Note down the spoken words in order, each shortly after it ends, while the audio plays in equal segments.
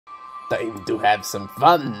Time to have some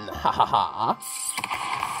fun. Ha ha ha.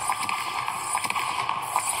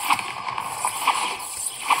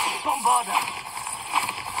 Bombarda.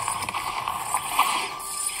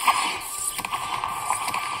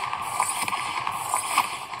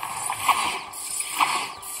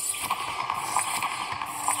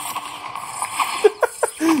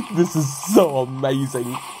 This is so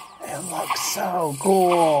amazing. It looks so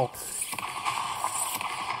cool.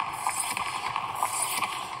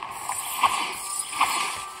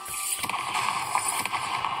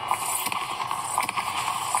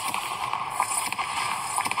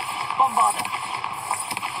 Bombarda.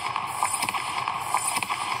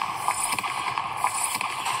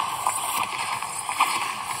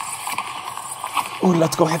 Ooh,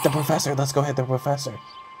 let's go hit the professor. Let's go hit the professor.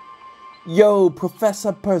 Yo,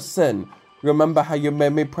 Professor Person. Remember how you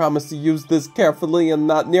made me promise to use this carefully and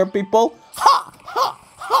not near people? Ha! Ha!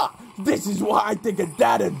 Ha! This is why I think of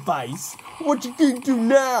that advice. What you gonna do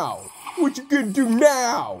now? What you gonna do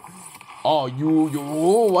now? Oh,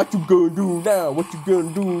 what you gonna do now? What you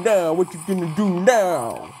gonna do now? What you gonna do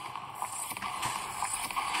now?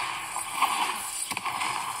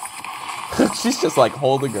 She's just like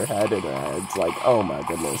holding her head in her hands like, oh my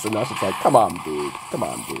goodness. And now she's like, come on, dude. Come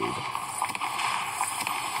on, dude.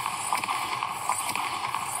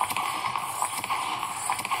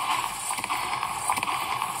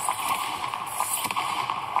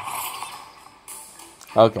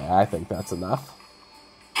 Okay, I think that's enough.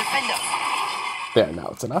 Defender. There, now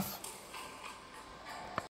it's enough.